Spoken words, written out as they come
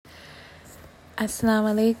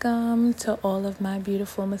Assalamu alaikum to all of my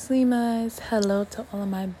beautiful Muslimas. Hello to all of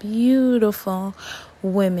my beautiful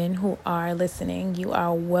women who are listening. You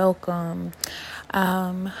are welcome.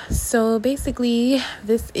 So basically,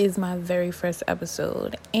 this is my very first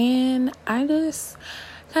episode, and I just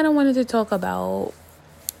kind of wanted to talk about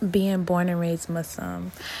being born and raised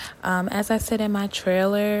Muslim. As I said in my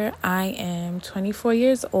trailer, I am 24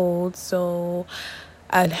 years old, so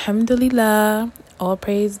Alhamdulillah, all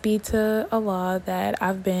praise be to Allah that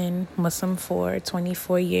I've been Muslim for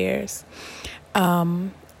 24 years.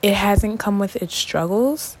 It hasn't come with its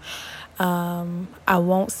struggles. I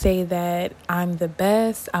won't say that I'm the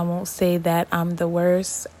best. I won't say that I'm the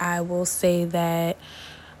worst. I will say that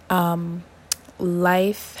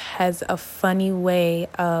life has a funny way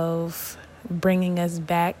of bringing us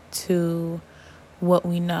back to what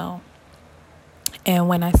we know. And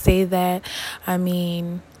when I say that, I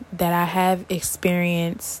mean that I have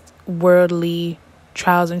experienced worldly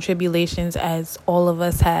trials and tribulations, as all of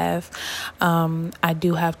us have. I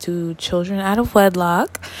do have 2 children out of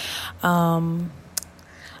wedlock. I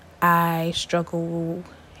struggle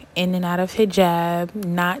in and out of hijab,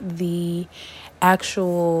 not the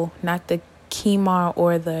Khimar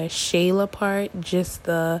or the Shayla part, just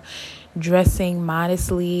the dressing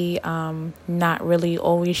modestly, not really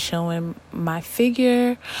always showing my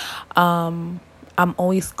figure. I'm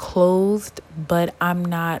always clothed, but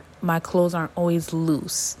my clothes aren't always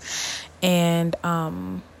loose. And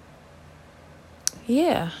and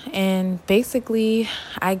basically,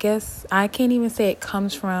 I guess I can't even say it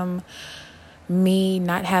comes from me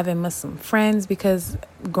not having Muslim friends, because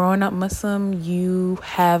growing up Muslim, you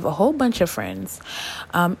have a whole bunch of friends.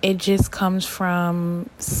 It just comes from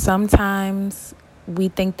sometimes we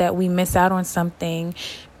think that we miss out on something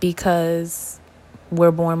because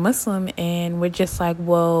we're born Muslim, and we're just like,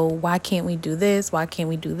 well, why can't we do this? Why can't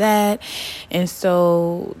we do that? And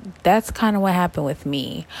so that's kind of what happened with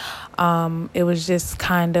me. It was just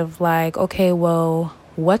kind of like, okay, well,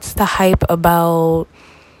 what's the hype about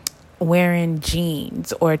wearing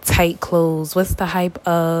jeans or tight clothes? What's the hype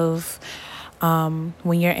of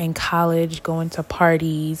when you're in college going to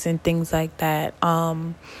parties and things like that?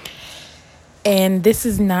 And this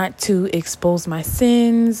is not to expose my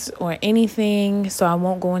sins or anything, so I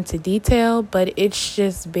won't go into detail, but it's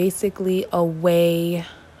just basically a way,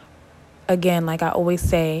 again, like I always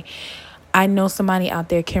say, I know somebody out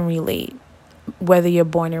there can relate. Whether you're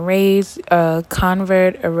born and raised, a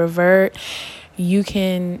convert, a revert, you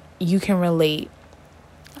can relate.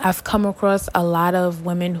 I've come across a lot of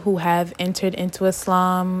women who have entered into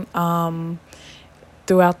Islam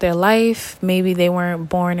throughout their life. Maybe they weren't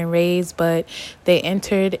born and raised, but they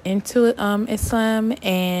entered into Islam,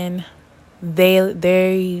 and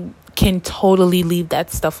they can totally leave that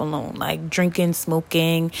stuff alone, like drinking,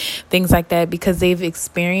 smoking, things like that, because they've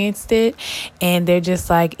experienced it, and they're just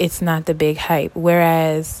like, it's not the big hype.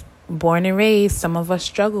 Whereas born and raised, some of us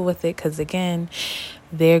struggle with it, because again,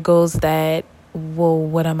 there goes that, well,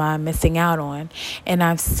 what am I missing out on? And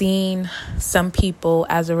I've seen some people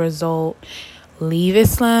as a result leave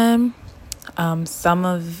Islam.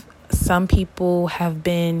 Some people have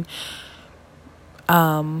been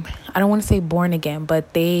I don't want to say born again, but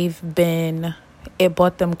it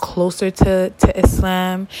brought them closer to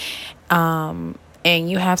Islam. And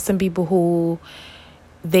you have some people who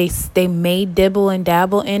they may dibble and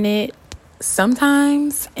dabble in it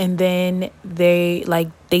sometimes, and then they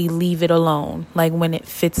leave it alone, like when it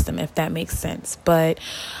fits them, if that makes sense. But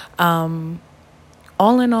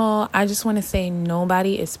all in all, I just want to say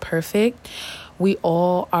nobody is perfect. We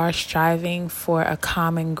all are striving for a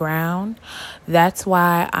common ground. That's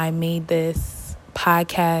why I made this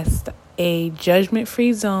podcast a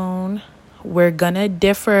judgment-free zone. We're going to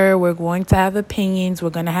differ. We're going to have opinions. We're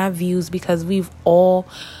going to have views, because we've all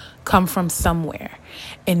come from somewhere,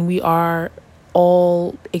 and we are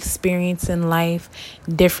all experiencing life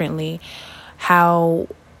differently. How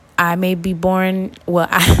I may be how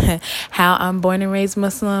I'm born and raised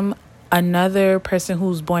Muslim, another person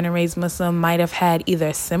who's born and raised Muslim might have had either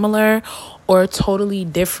a similar or totally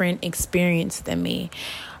different experience than me.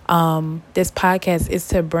 This podcast is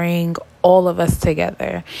to bring all of us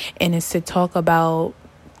together, and it's to talk about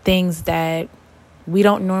things that we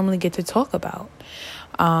don't normally get to talk about,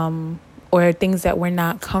 or things that we're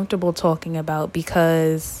not comfortable talking about,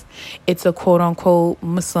 because it's a quote unquote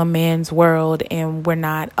Muslim man's world, and we're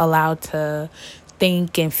not allowed to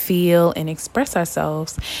think and feel and express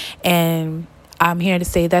ourselves. And I'm here to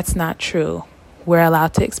say that's not true. We're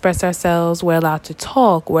allowed to express ourselves. We're allowed to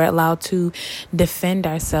talk. We're allowed to defend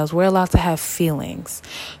ourselves. We're allowed to have feelings.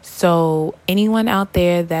 So anyone out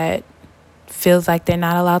there that feels like they're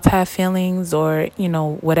not allowed to have feelings, or,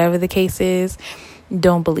 whatever the case is,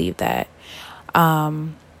 don't believe that.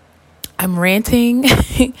 I'm ranting.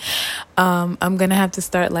 I'm going to have to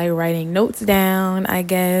start writing notes down, I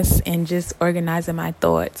guess, and just organizing my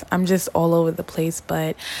thoughts. I'm just all over the place,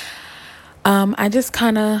 but I just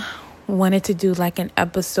kind of wanted to do an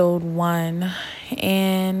episode 1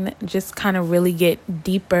 and just kind of really get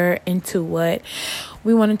deeper into what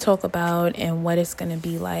we want to talk about and what it's going to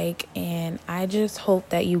be like. And I just hope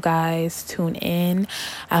that you guys tune in.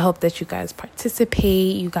 I hope that you guys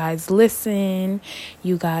participate, you guys listen,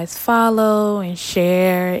 you guys follow and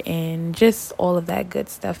share and just all of that good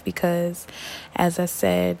stuff, because as I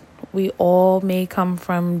said, we all may come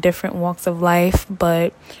from different walks of life,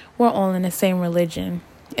 but we're all in the same religion.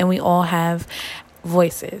 And we all have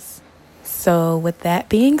voices. So with that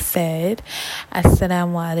being said,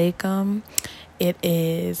 Assalamu alaikum. It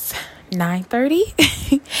is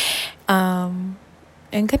 9:30.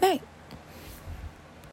 And good night.